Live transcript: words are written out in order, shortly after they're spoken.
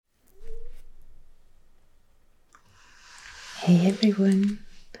Hey everyone,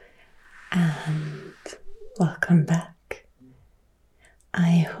 and welcome back.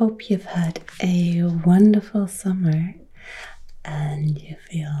 I hope you've had a wonderful summer and you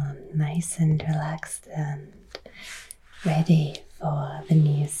feel nice and relaxed and ready for the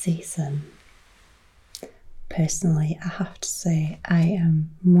new season. Personally, I have to say I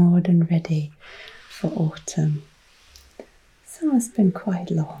am more than ready for autumn. Summer's been quite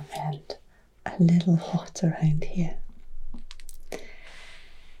long and a little hot around here.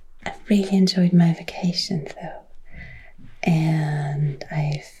 I've really enjoyed my vacation though, and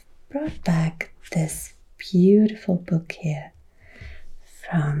I've brought back this beautiful book here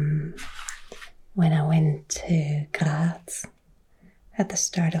from when I went to Graz at the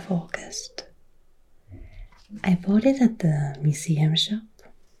start of August. I bought it at the museum shop.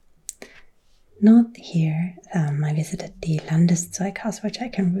 Not here, I visited the Landeszeughaus, which I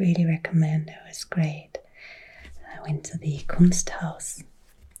can really recommend. It was great. I went to the Kunsthaus.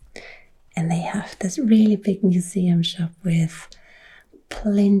 And they have this really big museum shop with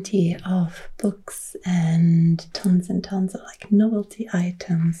plenty of books and tons of like novelty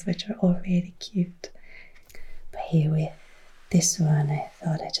items, which are all really cute. But here with this one, I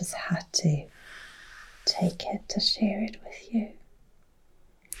thought I just had to take it to share it with you.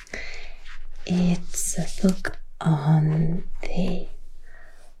 It's a book on the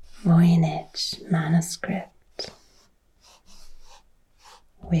Voynich Manuscript,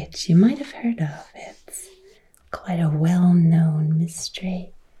 which you might have heard of. It's quite a well-known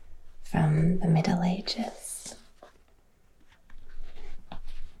mystery from the Middle Ages.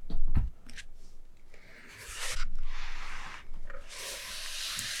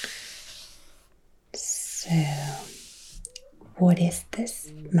 So, what is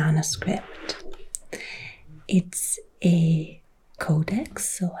this manuscript? It's a codex,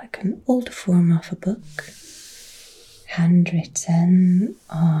 so like an old form of a book, handwritten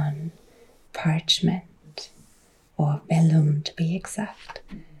on parchment, or vellum to be exact.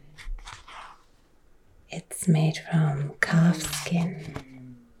 It's made from calf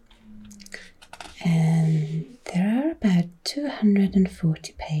skin, and there are about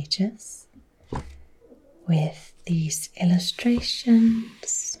 240 pages with these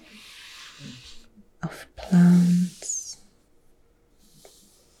illustrations of plants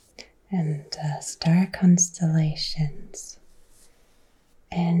and star constellations,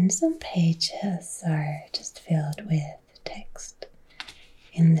 and some pages are just filled with text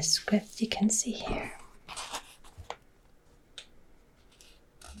in the script you can see here.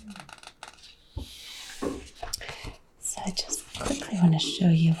 So I just quickly want to show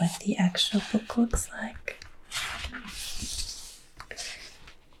you what the actual book looks like.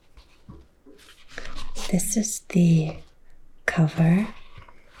 This is the cover.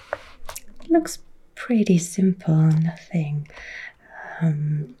 Looks pretty simple, nothing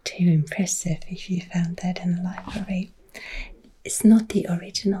too impressive if you found that in the library. It's not the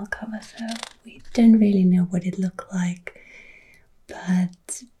original cover, so we don't really know what it looked like,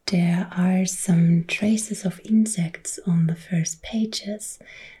 but there are some traces of insects on the first pages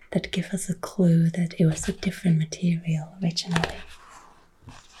that give us a clue that it was a different material originally.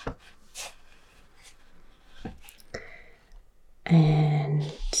 And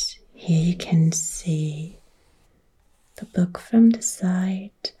here you can see the book from the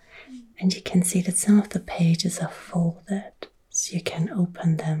side, and you can see that some of the pages are folded, so you can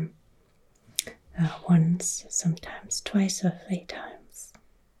open them once, sometimes twice or 3 times.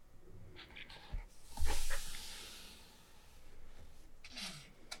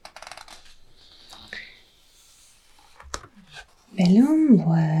 Vellum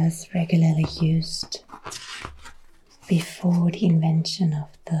was regularly used before the invention of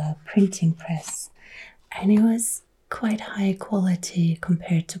the printing press, and it was quite high quality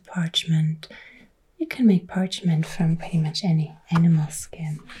compared to parchment. You can make parchment from pretty much any animal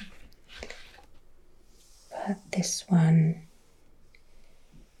skin, but this one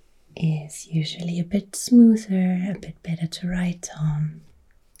is usually a bit smoother, a bit better to write on.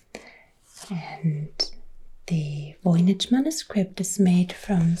 And the Voynich Manuscript is made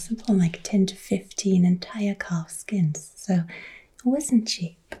from something like 10 to 15 entire calf skins, so it wasn't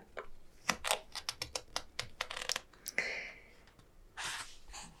cheap.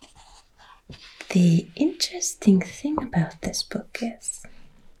 The interesting thing about this book is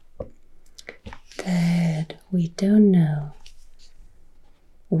that we don't know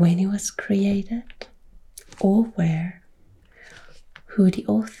when it was created or where, who the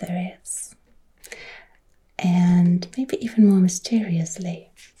author is. And maybe even more mysteriously,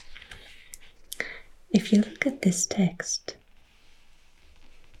 if you look at this text,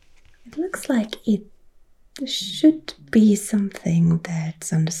 it looks like it there should be something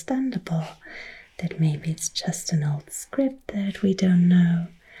that's understandable, that maybe it's just an old script that we don't know,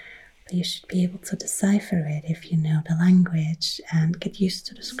 but you should be able to decipher it if you know the language and get used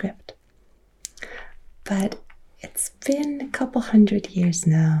to the script. But it's been a couple hundred years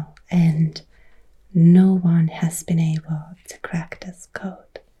now, and no one has been able to crack this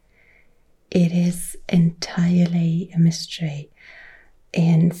code. It is entirely a mystery.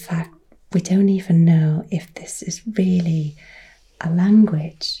 In fact, we don't even know if this is really a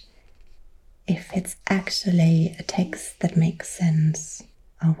language, if it's actually a text that makes sense,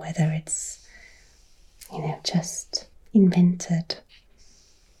 or whether it's, just invented,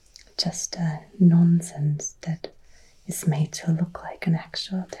 just a nonsense that is made to look like an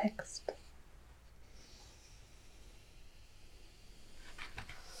actual text.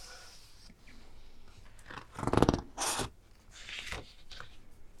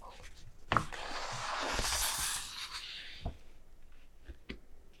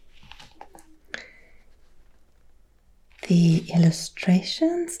 The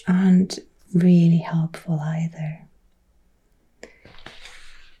illustrations aren't really helpful either.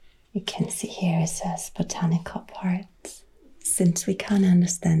 You can see here it says botanical parts. Since we can't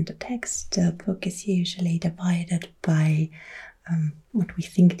understand the text, the book is usually divided by what we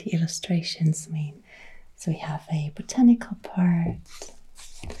think the illustrations mean. So we have a botanical part,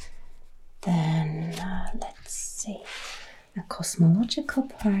 then let's see, a cosmological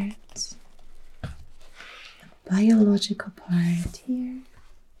part, a biological part here.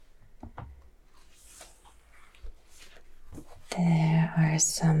 There are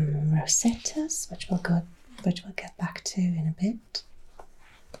some rosettas, which we'll get back to in a bit.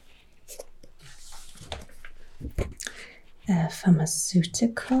 A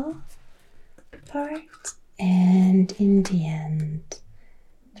pharmaceutical part, and in the end,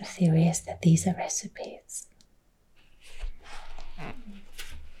 the theory is that these are recipes.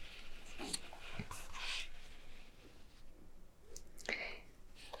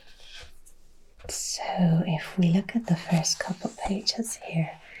 So if we look at the first couple pages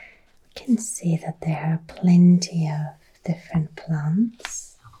here, we can see that there are plenty of different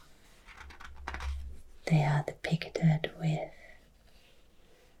plants. They are depicted with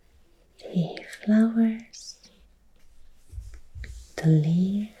the flowers, the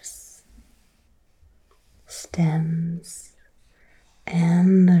leaves, stems,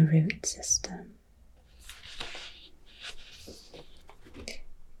 and the root system.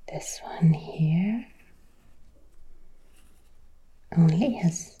 This one here only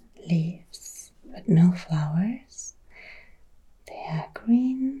has leaves but no flowers. They are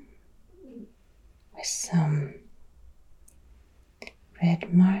green with some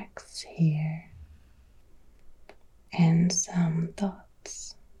red marks here and some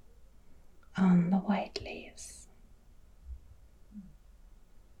dots on the white leaves.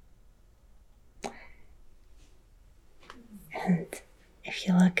 And if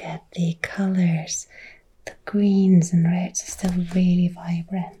you look at the colors, the greens and reds are still really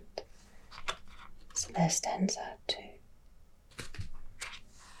vibrant. So that stands out too.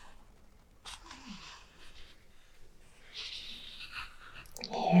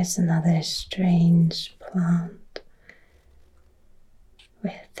 Here's another strange plant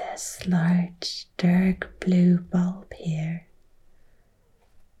with this large dark blue bulb here.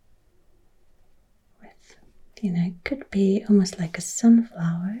 It could be almost like a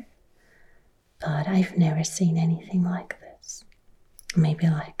sunflower, but I've never seen anything like this. Maybe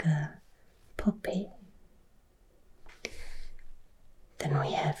like a poppy. Then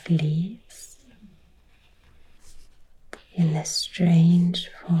we have leaves in this strange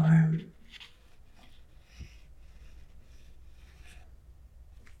form.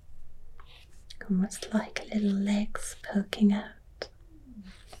 Almost like little legs poking out.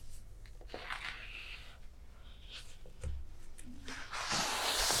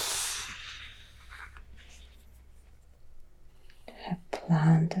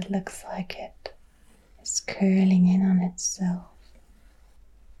 Plant that looks like it is curling in on itself,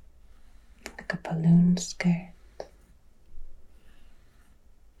 like a balloon skirt.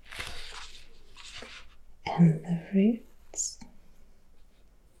 And the roots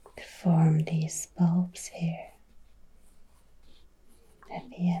form these bulbs here at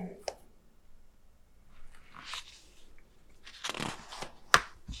the end.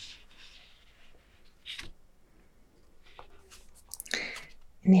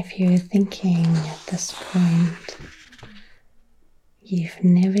 And if you're thinking at this point, you've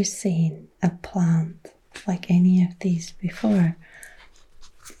never seen a plant like any of these before,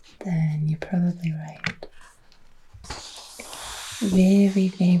 then you're probably right. very,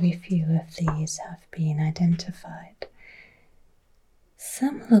 very few of these have been identified.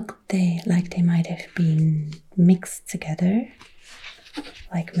 Some look like they might have been mixed together,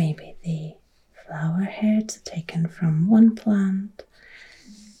 like maybe the flower heads are taken from one plant,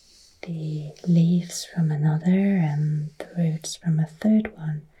 the leaves from another, and the roots from a third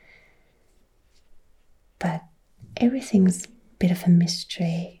one. But everything's a bit of a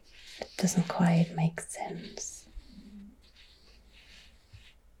mystery. It doesn't quite make sense.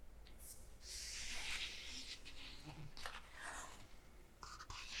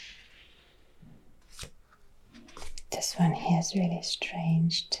 This one here is really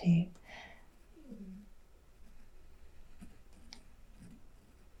strange too.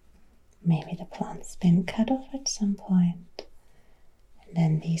 Maybe the plant's been cut off at some point, and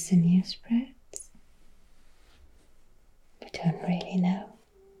then these are new sprouts. We don't really know.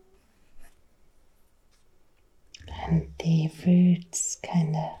 And the roots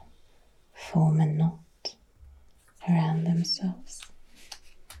kind of form a knot around themselves.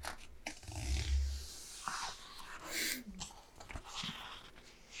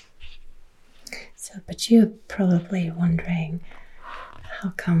 So, but you're probably wondering, how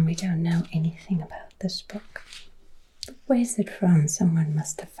come we don't know anything about this book? Where's it from? Someone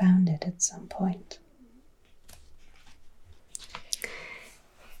must have found it at some point.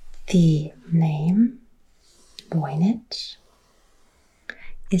 The name Voynich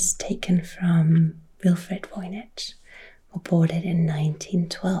is taken from Wilfred Voynich, who bought it in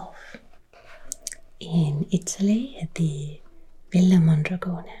 1912 in Italy at the Villa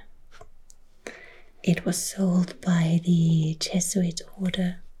Mondragone. It was sold by the Jesuit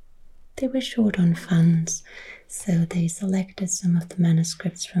order. They were short on funds, so they selected some of the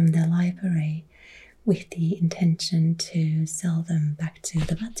manuscripts from their library with the intention to sell them back to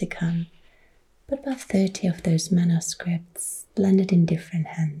the Vatican. But about 30 of those manuscripts landed in different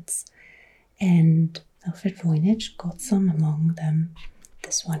hands, and Wilfred Voynich got some, among them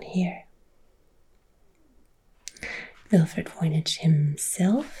this one here. Wilfred Voynich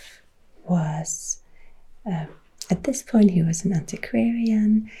himself was, at this point he was an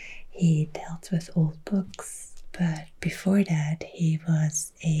antiquarian. He dealt with old books, but before that he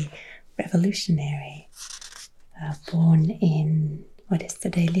was a revolutionary, born in what is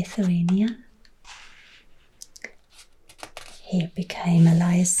today Lithuania. He became a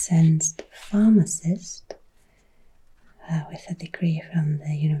licensed pharmacist with a degree from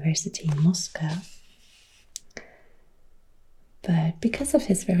the University in Moscow. But because of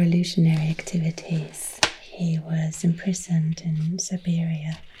his revolutionary activities, he was imprisoned in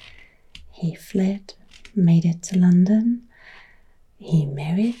Siberia. He fled, made it to London. He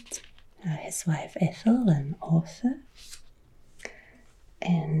married his wife Ethel, an author,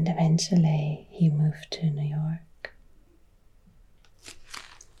 and eventually he moved to New York.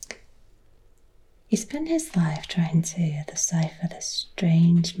 He spent his life trying to decipher this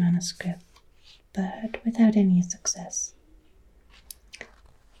strange manuscript, but without any success.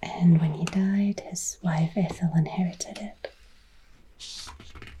 And when he died, his wife Ethel inherited it.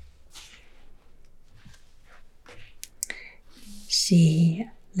 She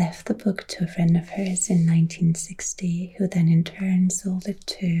left the book to a friend of hers in 1960, who then in turn sold it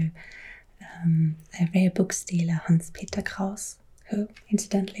to a rare book dealer, Hans Peter Kraus, who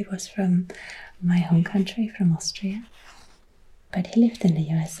incidentally was from my home country, from Austria. But he lived in the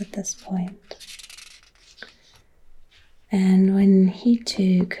US at this point. And when he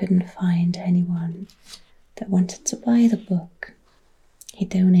too couldn't find anyone that wanted to buy the book, he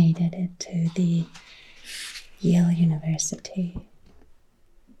donated it to the Yale University,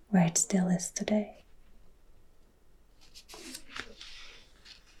 where it still is today.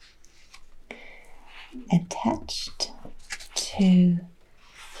 Attached to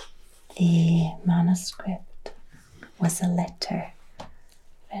the manuscript was a letter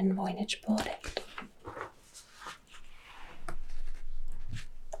when Voynich bought it.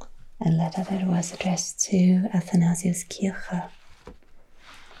 A letter that was addressed to Athanasius Kircher,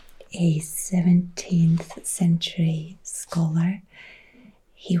 a 17th century scholar.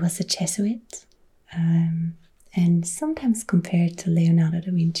 He was a Jesuit, and sometimes compared to Leonardo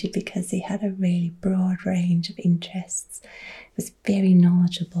da Vinci because he had a really broad range of interests. He was very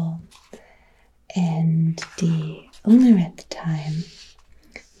knowledgeable, and the owner at the time,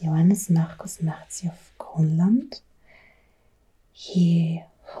 Johannes Marcus Martiof Kronland, he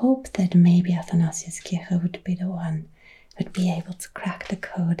hoped that maybe Athanasius Kircher would be the one who would be able to crack the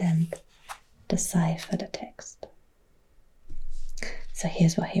code and decipher the text. So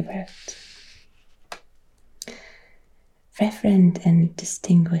here's what he wrote. Reverend and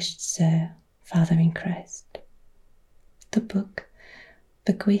distinguished Sir, Father in Christ, the book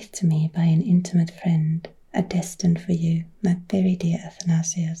bequeathed to me by an intimate friend, are destined for you, my very dear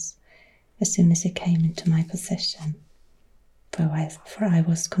Athanasius, as soon as it came into my possession, for I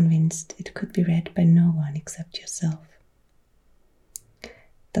was convinced it could be read by no one except yourself.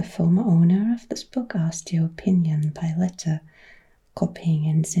 The former owner of this book asked your opinion by letter, copying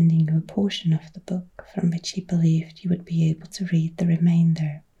and sending you a portion of the book from which he believed you would be able to read the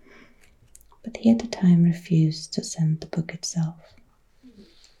remainder, but he at the time refused to send the book itself.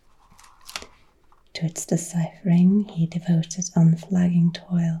 To its deciphering he devoted unflagging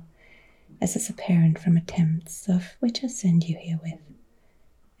toil, as is apparent from attempts of which I send you herewith,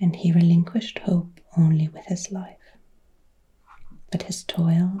 and he relinquished hope only with his life. But his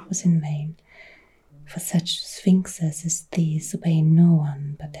toil was in vain, for such sphinxes as these obey no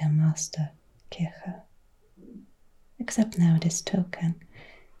one but their master, Kirche. Accept now this token,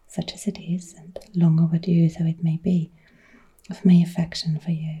 such as it is, and long overdue though it may be, of my affection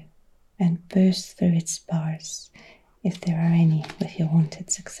for you, and burst through its bars, if there are any, with your wonted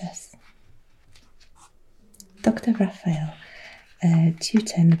success. Dr. Raphael, a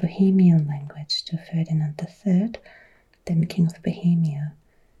tutor in the Bohemian language to Ferdinand III, then King of Bohemia,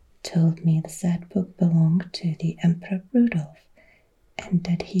 told me the said book belonged to the Emperor Rudolf, and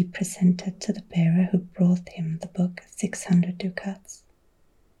that he presented to the bearer who brought him the book 600 ducats.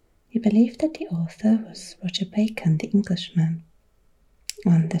 He believed that the author was Roger Bacon, the Englishman.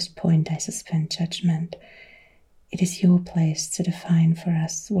 On this point I suspend judgment. It is your place to define for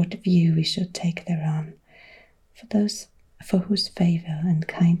us what view we should take thereon. For those for whose favour and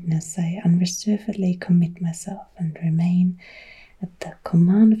kindness I unreservedly commit myself and remain at the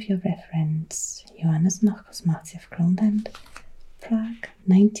command of your reverence, Johannes Marcus Martiev Kronland, Prague,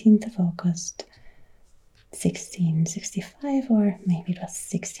 19th of August, 1665, or maybe it was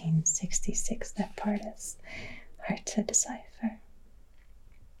 1666, that part is hard to decipher.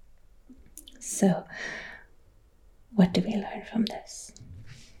 So, what do we learn from this?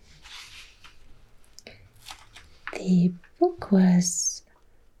 The book was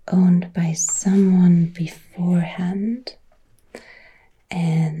owned by someone beforehand,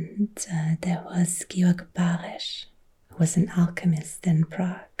 and there was Georg Baresch, who was an alchemist in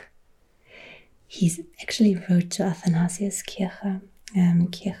Prague. He actually wrote to Athanasius Kirche.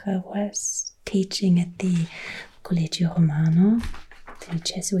 Kirche was teaching at the Collegio Romano, the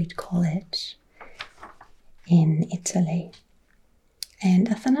Jesuit college in Italy. And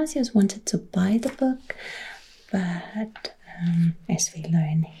Athanasius wanted to buy the book, but as we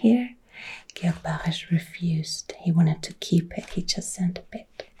learn here, Georg Baresch refused. He wanted to keep it, he just sent a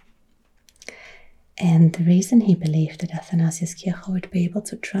bit. And the reason he believed that Athanasius Kirche would be able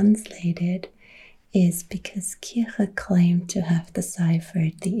to translate it is because Kirche claimed to have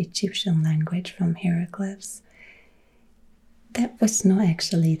deciphered the Egyptian language from hieroglyphs. That was not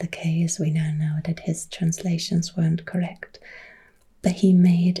actually the case. We now know that his translations weren't correct, but he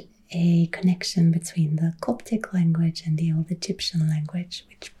made a connection between the Coptic language and the Old Egyptian language,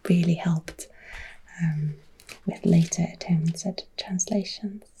 which really helped with later attempts at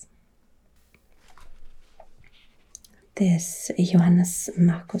translations. This Johannes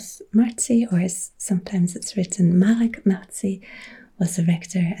Marcus Marzi, or as sometimes it's written Marek Marzi, was a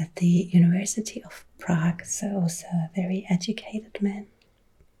rector at the University of Prague, so also a very educated man.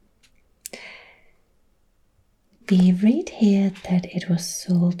 We read here that it was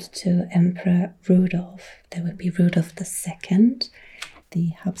sold to Emperor Rudolf. There would be Rudolf II, the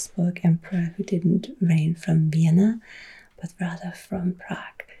Habsburg emperor who didn't reign from Vienna, but rather from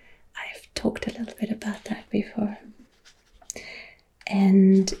Prague. I've talked a little bit about that before.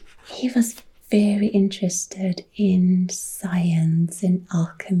 And he was very interested in science, in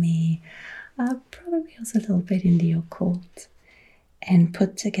alchemy, probably also a little bit in the occult, and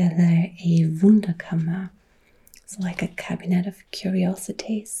put together a Wunderkammer, so like a cabinet of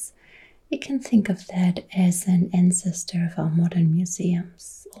curiosities. You can think of that as an ancestor of our modern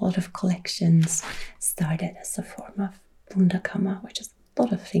museums. A lot of collections started as a form of Wunderkammer, where just a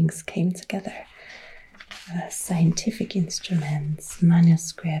lot of things came together. Scientific instruments,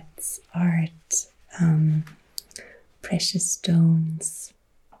 manuscripts, art, precious stones,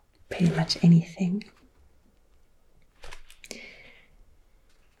 pretty much anything.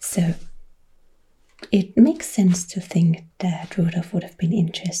 So it makes sense to think that Rudolf would have been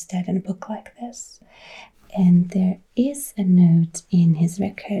interested in a book like this. And there is a note in his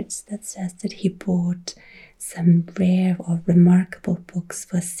records that says that he bought some rare or remarkable books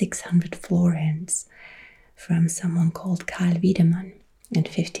for 600 florins from someone called Karl Wiedemann in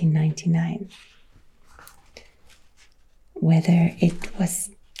 1599. Whether it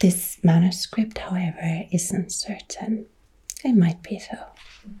was this manuscript, however, is uncertain. It might be so.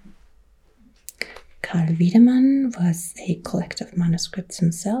 Karl Wiedemann was a collector of manuscripts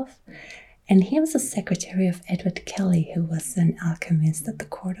himself, and he was the secretary of Edward Kelly, who was an alchemist at the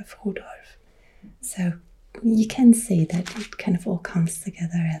court of Rudolf. So you can see that it kind of all comes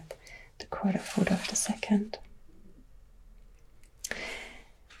together at the court of Rudolf II.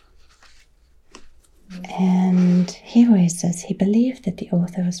 And here he says he believed that the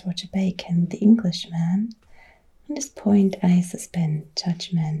author was Roger Bacon, the Englishman. On this point, I suspend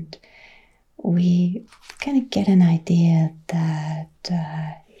judgment. We kind of get an idea that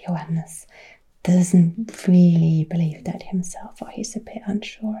Johannes doesn't really believe that himself, or he's a bit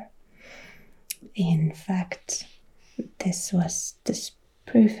unsure. In fact, this was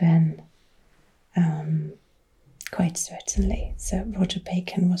disproven quite certainly. So Roger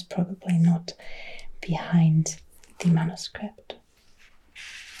Bacon was probably not behind the manuscript.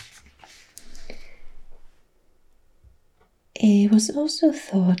 It was also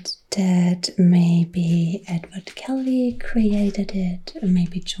thought that maybe Edward Kelly created it, or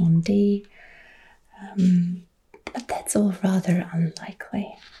maybe John Dee, but that's all rather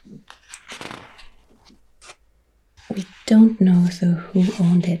unlikely. We don't know though who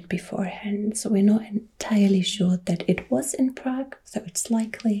owned it beforehand, so we're not entirely sure that it was in Prague, so it's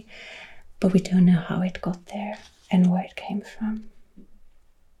likely, but we don't know how it got there and where it came from.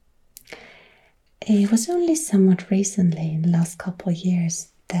 It was only somewhat recently, in the last couple of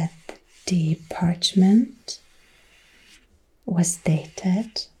years, that the parchment was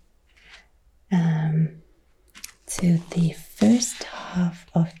dated to the first half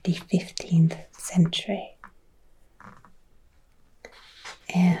of the 15th century.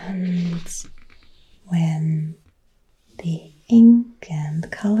 And when the ink and the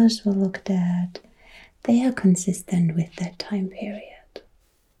colors were looked at, they are consistent with that time period.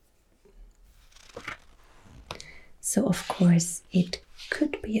 So of course it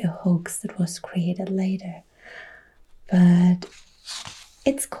could be a hoax that was created later, but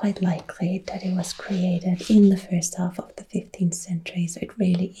it's quite likely that it was created in the first half of the 15th century, so it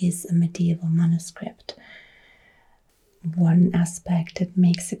really is a medieval manuscript. One aspect that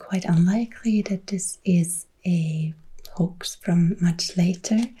makes it quite unlikely that this is a hoax from much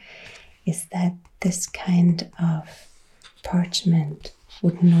later is that this kind of parchment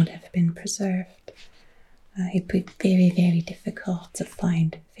would not have been preserved. It would be very, very difficult to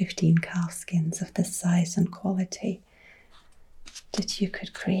find 15 calfskins of the size and quality that you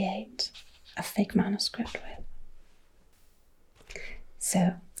could create a fake manuscript with.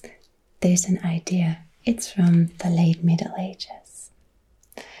 So there's an idea. It's from the late Middle Ages.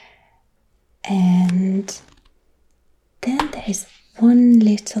 And then there's one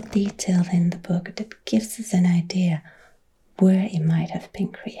little detail in the book that gives us an idea where it might have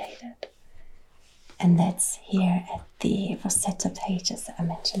been created. And that's here at the Rosetta pages that I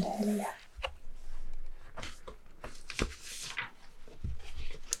mentioned earlier.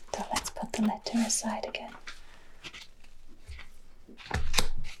 So let's put the letter aside again.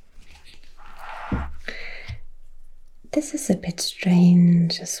 This is a bit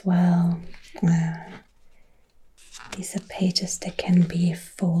strange as well. These are pages that can be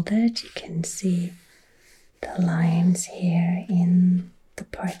folded. You can see the lines here in the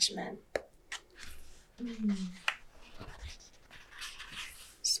parchment,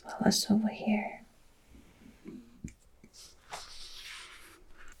 as well as over here.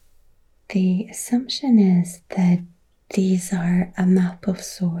 The assumption is that these are a map of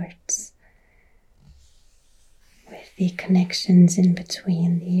sorts, with the connections in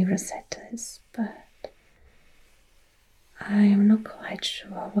between the rosettas, but I'm not quite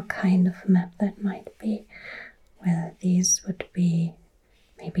sure what kind of map that might be. Whether these would be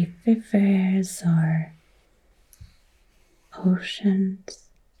maybe rivers or oceans,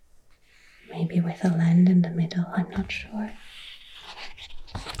 maybe with a land in the middle, I'm not sure.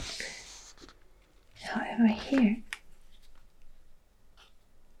 However, here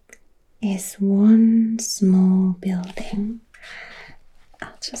is one small building.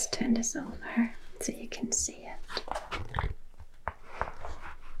 I'll just turn this over so you can see it.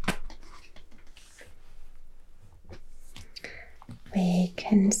 We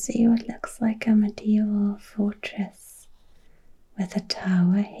can see what looks like a medieval fortress with a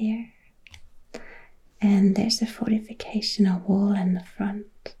tower here, and there's a fortification, a wall in the front.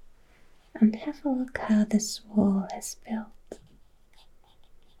 And have a look how this wall is built.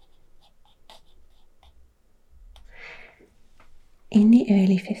 In the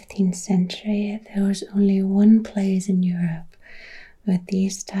early 15th century, there was only one place in Europe where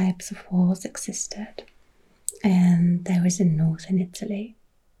these types of walls existed, and that was in northern Italy.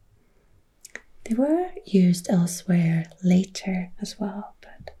 They were used elsewhere later as well,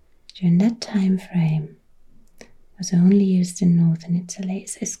 but during that time frame it was only used in northern Italy,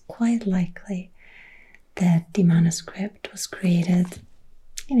 so it's quite likely that the manuscript was created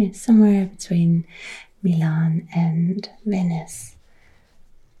somewhere between Milan and Venice,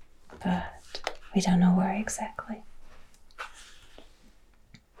 but we don't know where exactly.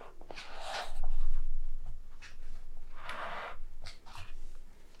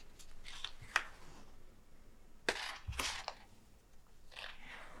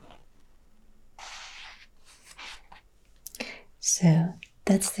 So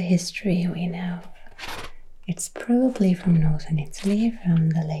that's the history we know. It's probably from northern Italy,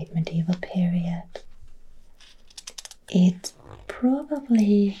 from the late medieval period. It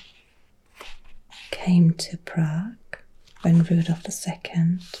probably came to Prague when Rudolf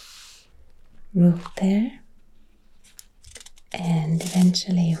II ruled there, and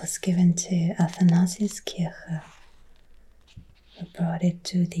eventually was given to Athanasiuskirche, who brought it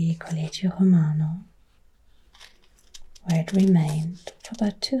to the Collegio Romano, where it remained for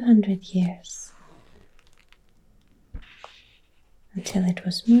about 200 years, until it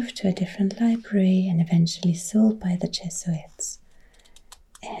was moved to a different library and eventually sold by the Jesuits,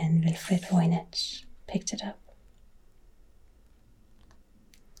 and Wilfrid Voynich picked it up.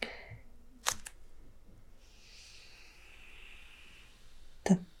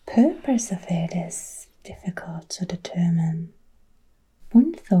 The purpose of it is difficult to determine.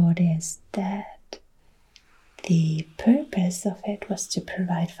 One thought is that the purpose of it was to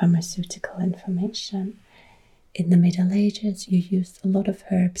provide pharmaceutical information. In the Middle Ages, you used a lot of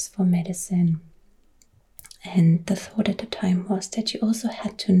herbs for medicine, and the thought at the time was that you also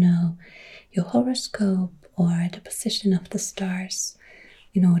had to know your horoscope or the position of the stars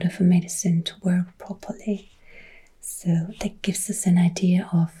in order for medicine to work properly. So that gives us an idea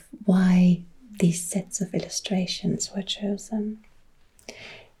of why these sets of illustrations were chosen.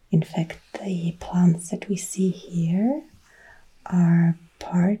 In fact, the plants that we see here are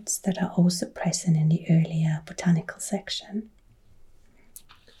parts that are also present in the earlier botanical section.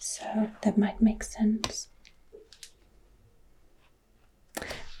 So that might make sense.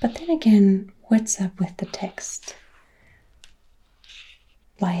 But then again, what's up with the text?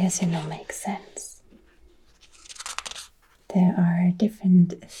 Why does it not make sense? There are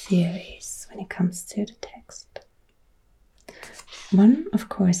different theories when it comes to the text. One, of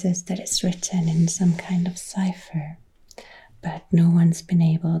course, is that it's written in some kind of cipher, but no one's been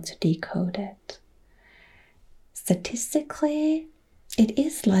able to decode it. Statistically, it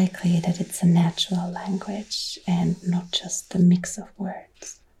is likely that it's a natural language and not just a mix of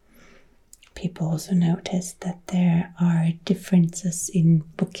words. People also notice that there are differences in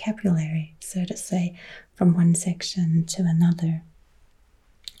vocabulary, so to say, from one section to another,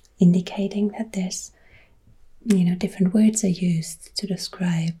 indicating that there's different words are used to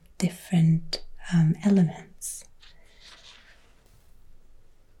describe different elements.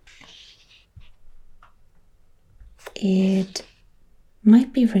 It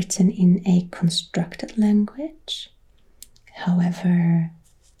might be written in a constructed language. However,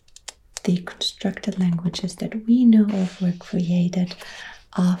 the constructed languages that we know of were created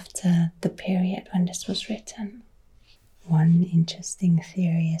after the period when this was written. One interesting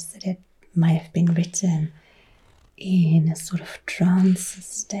theory is that it might have been written in a sort of trance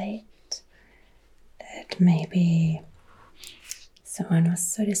state, that maybe someone was,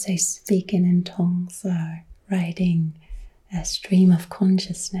 so to say, speaking in tongues or writing a stream of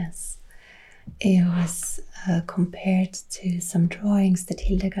consciousness. It was compared to some drawings that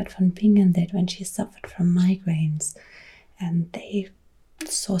Hildegard von Bingen did when she suffered from migraines, and they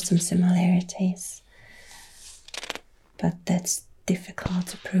saw some similarities, but that's difficult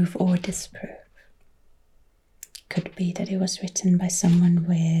to prove or disprove. Could be that it was written by someone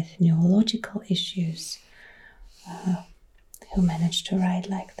with neurological issues who managed to write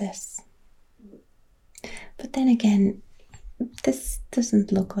like this. But then again, this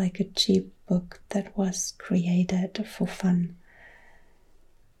doesn't look like a cheap book that was created for fun.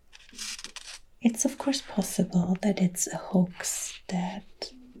 It's of course possible that it's a hoax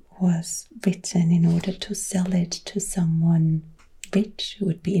that was written in order to sell it to someone rich who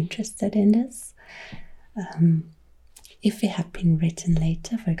would be interested in this. If it had been written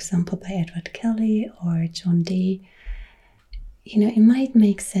later, for example by Edward Kelly or John Dee, it might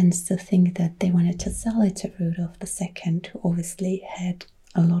make sense to think that they wanted to sell it to Rudolf II, who obviously had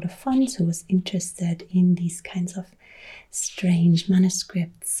a lot of funds, who was interested in these kinds of strange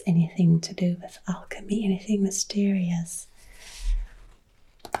manuscripts, anything to do with alchemy, anything mysterious.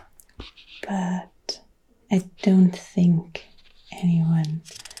 But I don't think anyone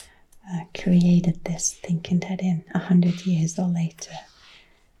created this thinking that in 100 years or later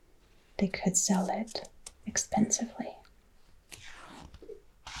they could sell it expensively.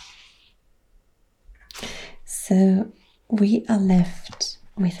 So we are left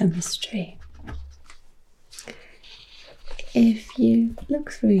with a mystery. If you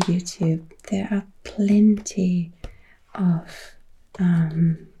look through YouTube, there are plenty of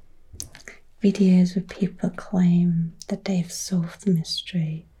videos where people claim that they've solved the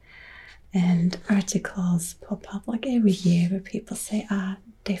mystery, and articles pop up like every year where people say,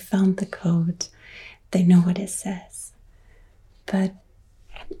 they found the code, they know what it says, but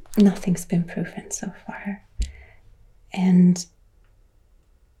nothing's been proven so far. And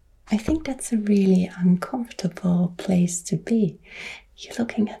I think that's a really uncomfortable place to be. You're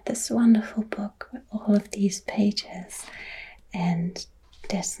looking at this wonderful book with all of these pages, and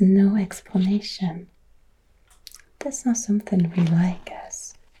there's no explanation. That's not something we like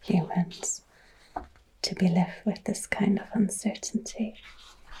as humans, to be left with this kind of uncertainty.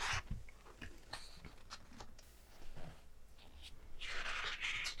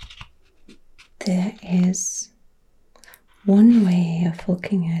 There is one way of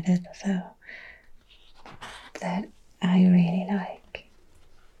looking at it, though, that I really like.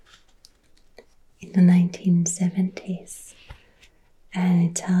 In the 1970s, an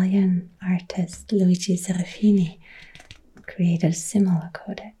Italian artist, Luigi Serafini, created a similar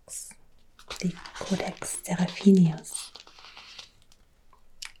codex, the Codex Serafinius,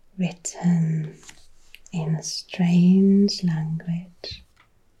 written in a strange language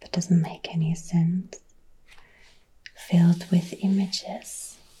that doesn't make any sense, filled with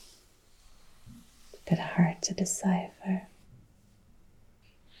images that are hard to decipher.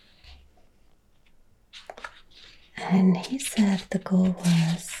 And he said the goal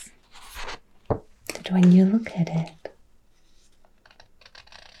was that when you look at it,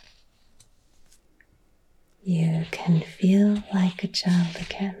 you can feel like a child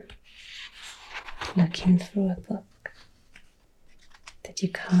again, looking through a book that you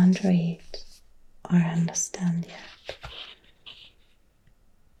can't read or understand yet,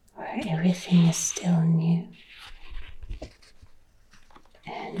 where everything is still new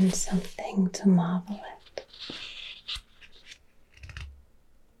and something to marvel at.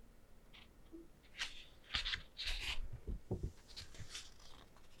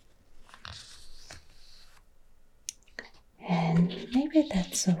 And maybe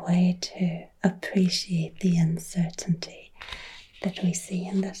that's a way to appreciate the uncertainty that we see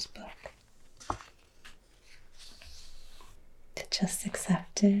in this book. To just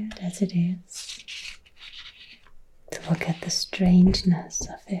accept it as it is. To look at the strangeness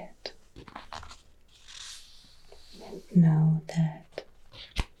of it. And know that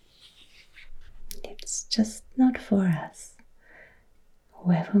it's just not for us.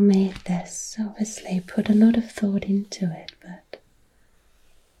 Whoever made this obviously put a lot of thought into it, but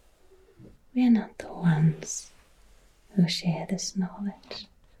we are not the ones who share this knowledge.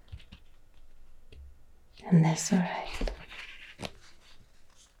 And that's alright.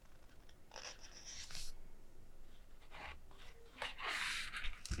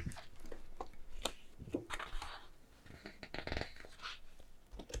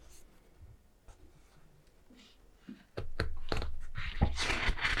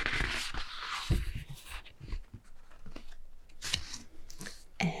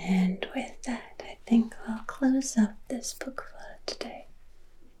 And with that, I think I'll close up this book for today.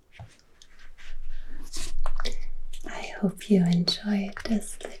 I hope you enjoyed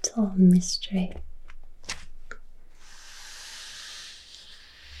this little mystery.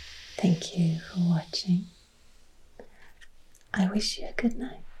 Thank you for watching. I wish you a good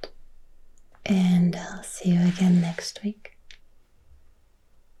night, and I'll see you again next week.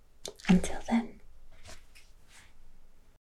 Until then.